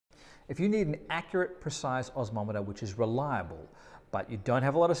If you need an accurate, precise osmometer which is reliable, but you don't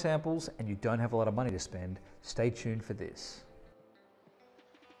have a lot of samples and you don't have a lot of money to spend, stay tuned for this.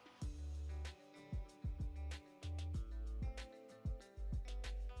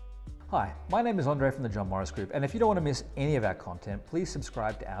 Hi, my name is Andre from the John Morris Group, and if you don't want to miss any of our content, please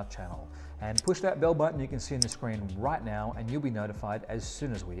subscribe to our channel and push that bell button you can see on the screen right now, and you'll be notified as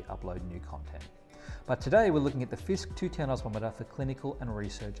soon as we upload new content. But today we're looking at the Fiske 210 osmometer for clinical and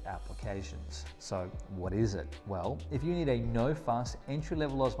research applications. So what is it? Well, if you need a no-fuss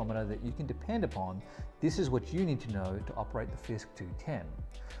entry-level osmometer that you can depend upon, this is what you need to know to operate the Fiske 210.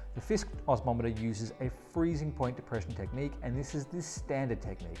 The Fiske osmometer uses a freezing point depression technique, and this is the standard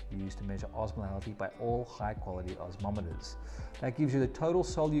technique used to measure osmolality by all high-quality osmometers. That gives you the total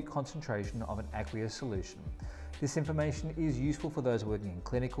solute concentration of an aqueous solution. This information is useful for those working in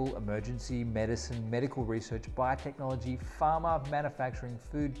clinical, emergency, medicine, medical research, biotechnology, pharma, manufacturing,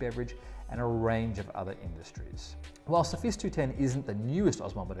 food, beverage, and a range of other industries. Whilst the Fiske 210 isn't the newest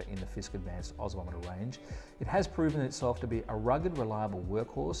osmometer in the Fiske Advanced Osmometer range, it has proven itself to be a rugged, reliable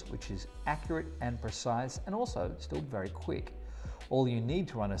workhorse which is accurate and precise, and also still very quick. All you need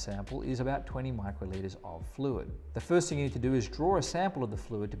to run a sample is about 20 microliters of fluid. The first thing you need to do is draw a sample of the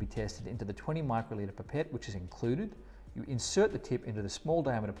fluid to be tested into the 20 microliter pipette, which is included. You insert the tip into the small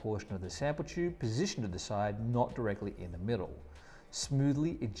diameter portion of the sample tube, positioned to the side, not directly in the middle.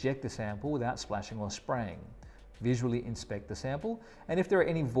 Smoothly eject the sample without splashing or spraying. Visually inspect the sample, and if there are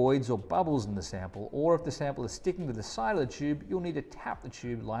any voids or bubbles in the sample, or if the sample is sticking to the side of the tube, you'll need to tap the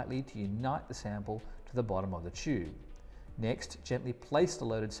tube lightly to unite the sample to the bottom of the tube. Next, gently place the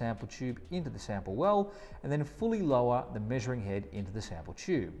loaded sample tube into the sample well, and then fully lower the measuring head into the sample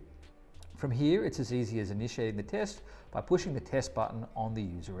tube. From here, it's as easy as initiating the test by pushing the test button on the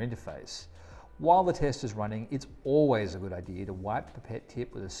user interface. While the test is running, it's always a good idea to wipe the pipette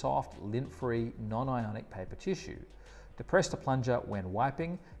tip with a soft, lint-free, non-ionic paper tissue. Depress the plunger when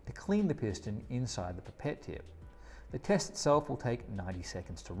wiping to clean the piston inside the pipette tip. The test itself will take 90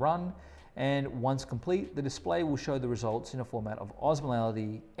 seconds to run, and once complete, the display will show the results in a format of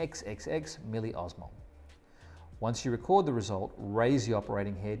osmolality XXX milliosmol. Once you record the result, raise the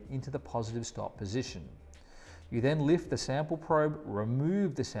operating head into the positive stop position. You then lift the sample probe,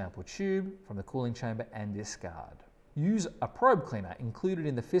 remove the sample tube from the cooling chamber, and discard. Use a probe cleaner included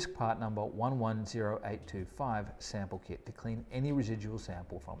in the Fiske part number 110825 sample kit to clean any residual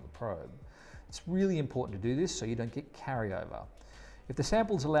sample from the probe. It's really important to do this so you don't get carryover. If the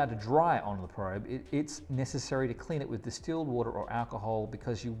sample is allowed to dry on the probe, it's necessary to clean it with distilled water or alcohol,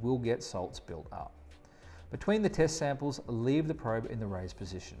 because you will get salts built up. Between the test samples, leave the probe in the raised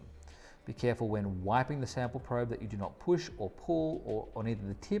position. Be careful when wiping the sample probe that you do not push or pull on either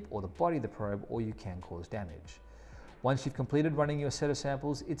the tip or the body of the probe, or you can cause damage. Once you've completed running your set of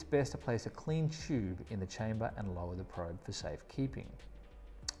samples, it's best to place a clean tube in the chamber and lower the probe for safekeeping.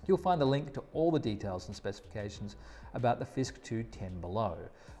 You'll find the link to all the details and specifications about the Fiske 210 below.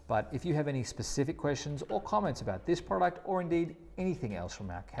 But if you have any specific questions or comments about this product, or indeed anything else from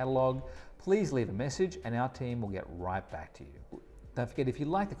our catalogue, please leave a message and our team will get right back to you. Don't forget, if you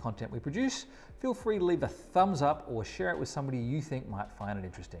like the content we produce, feel free to leave a thumbs up or share it with somebody you think might find it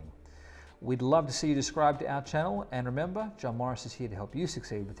interesting. We'd love to see you subscribe to our channel, and remember, John Morris is here to help you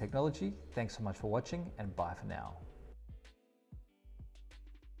succeed with technology. Thanks so much for watching, and bye for now.